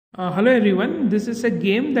Hello everyone, this is a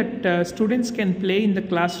game that students can play in the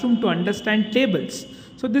classroom to understand tables.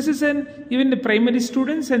 So this is even the primary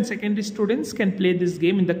students and secondary students can play this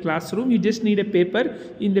game in the classroom. You just need a paper.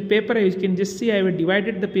 In the paper you can just see I have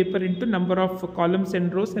divided the paper into number of columns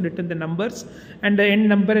and rows and written the numbers, and the end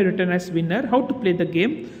number I written as winner. How to play the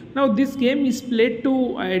game? Now this game is played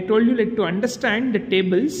to, I told you, like to understand the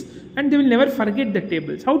tables, and they will never forget the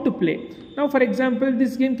tables. How to play? Now for example,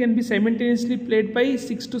 this game can be simultaneously played by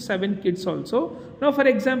 6 to 7 kids also. Now for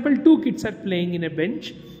example, 2 kids are playing in a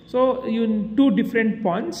bench. So in 2 different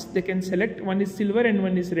pawns they can select, one is silver and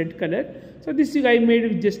one is red color. So this I made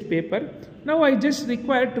with just paper. Now I just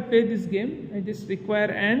require to play this game, I just require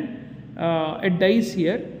a dice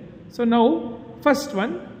here. So now first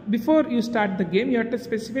one, before you start the game you have to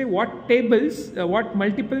specify what tables, what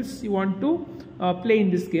multiples you want to play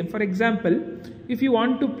in this game. For example, if you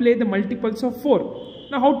want to play the multiples of 4,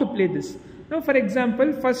 now how to play this? Now for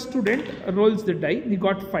example, first student rolls the die, he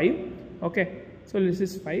got 5, okay, so this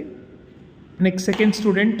is 5. Next second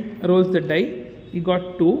student rolls the die, he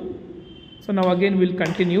got 2, so now again we'll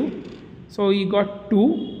continue, so he got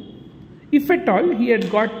 2. If at all he had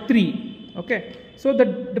got 3, okay, so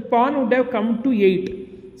the pawn would have come to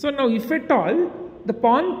 8. So now if at all the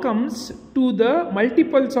pawn comes to the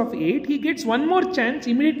multiples of 8, he gets one more chance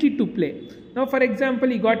immediately to play. Now for example,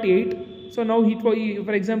 he got 8, so now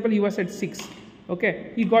for example he was at 6,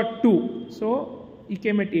 okay, he got 2, so he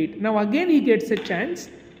came at 8. Now again he gets a chance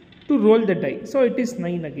to roll the die, so it is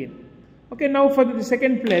 9 again. Okay, now for the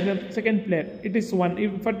second player, it is 1.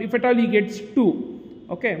 If at all he gets 2,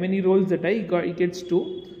 okay, when he rolls the die he gets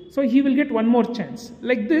 2, so he will get one more chance.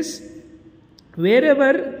 Like this,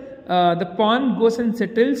 wherever the pawn goes and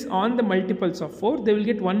settles on the multiples of 4, they will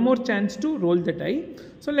get one more chance to roll the die.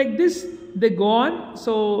 So like this they go on.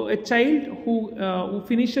 So a child who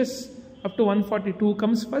finishes up to 142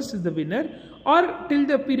 comes first is the winner, or till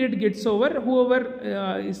the period gets over,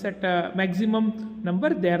 whoever is at maximum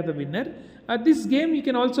number, they are the winner. This game you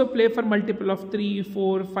can also play for multiple of 3,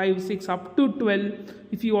 4, 5, 6 up to 12.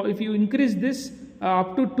 If you increase this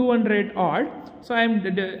up to 200 odd, so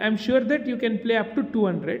I'm sure that you can play up to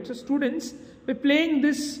 200. So students, by playing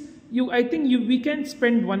this, I think we can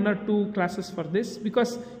spend 1 or 2 classes for this,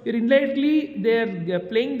 because you're indirectly they're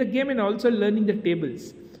playing the game and also learning the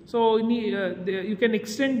tables. So you can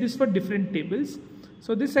extend this for different tables.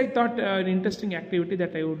 So this I thought an interesting activity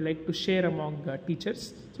that I would like to share among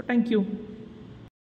teachers. So thank you.